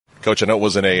Coach, I know it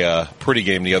wasn't a pretty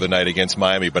game the other night against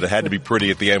Miami, but it had to be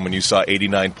pretty at the end when you saw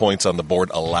 89 points on the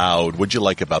board allowed. What'd you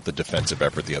like about the defensive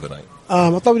effort the other night?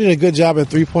 I thought we did a good job at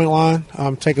three-point line,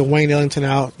 taking Wayne Ellington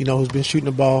out, who's been shooting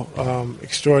the ball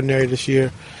extraordinary this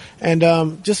year. And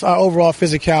just our overall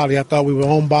physicality. I thought we were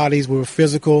on bodies, we were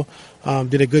physical,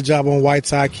 did a good job on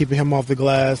Whiteside, keeping him off the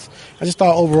glass. I just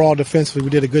thought overall defensively we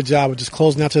did a good job of just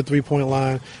closing out to the three-point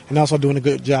line and also doing a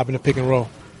good job in the pick and roll.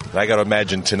 I got to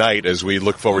imagine tonight, as we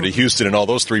look forward to Houston and all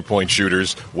those three-point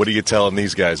shooters, what are you telling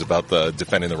these guys about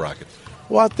defending the Rockets?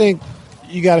 Well, I think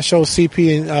you got to show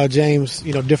CP and James,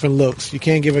 different looks. You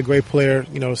can't give a great player,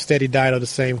 a steady diet of the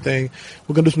same thing.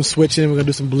 We're going to do some switching. We're going to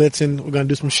do some blitzing. We're going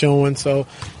to do some showing. So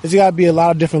there's got to be a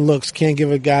lot of different looks. Can't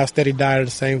give a guy a steady diet of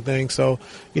the same thing. So,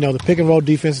 the pick and roll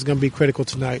defense is going to be critical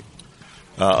tonight.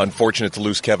 Unfortunate to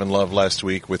lose Kevin Love last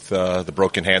week with the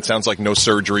broken hand. Sounds like no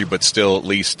surgery, but still at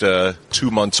least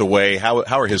 2 months away. How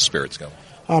are his spirits going?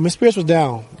 His spirits was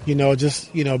down, being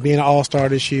an all-star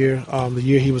this year, the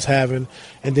year he was having,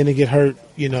 and then to get hurt,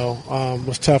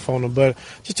 was tough on him. But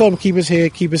just told him to keep his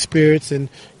head, keep his spirits, and,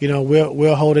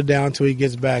 we'll hold it down until he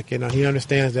gets back. And he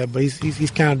understands that, but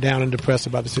he's kind of down and depressed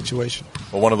about the situation.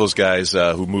 Well, one of those guys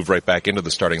who moved right back into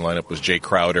the starting lineup was Jay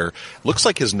Crowder. Looks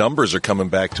like his numbers are coming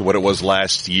back to what it was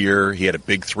last year. He had a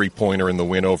big three-pointer in the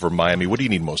win over Miami. What do you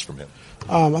need most from him?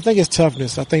 I think it's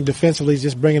toughness. I think defensively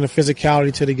just bringing the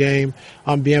physicality to the game,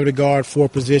 being able to guard 4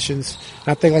 positions. And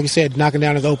I think, like you said, knocking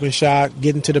down his open shot,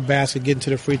 getting to the basket, getting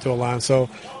to the free throw line. So,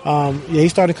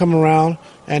 he's starting to come around,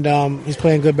 and he's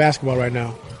playing good basketball right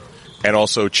now. And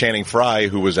also Channing Frye,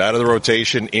 who was out of the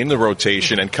rotation, in the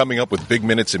rotation, and coming up with big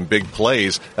minutes and big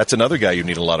plays. That's another guy you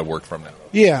need a lot of work from now.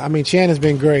 Yeah, Chan has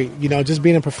been great. Just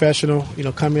being a professional,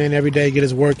 come in every day, get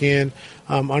his work in.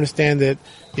 Understand that,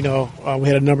 we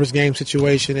had a numbers game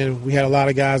situation and we had a lot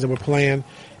of guys that were playing.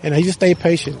 And he just stayed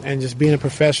patient and just being a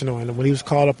professional. And when he was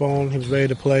called upon, he was ready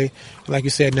to play. And like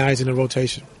you said, now he's in the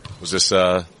rotation. Was this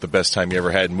the best time you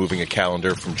ever had moving a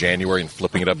calendar from January and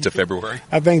flipping it up to February?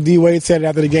 I think D. Wade said it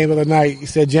after the game the other night. He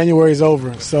said January is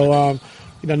over. So,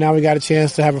 now we got a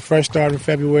chance to have a fresh start in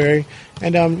February.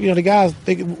 And, the guys,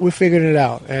 we're figuring it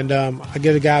out. And I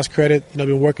give the guys credit.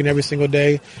 Been working every single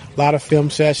day, a lot of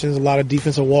film sessions, a lot of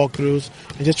defensive walkthroughs,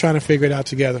 and just trying to figure it out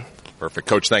together. Perfect.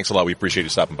 Coach, thanks a lot. We appreciate you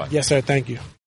stopping by. Yes, sir. Thank you.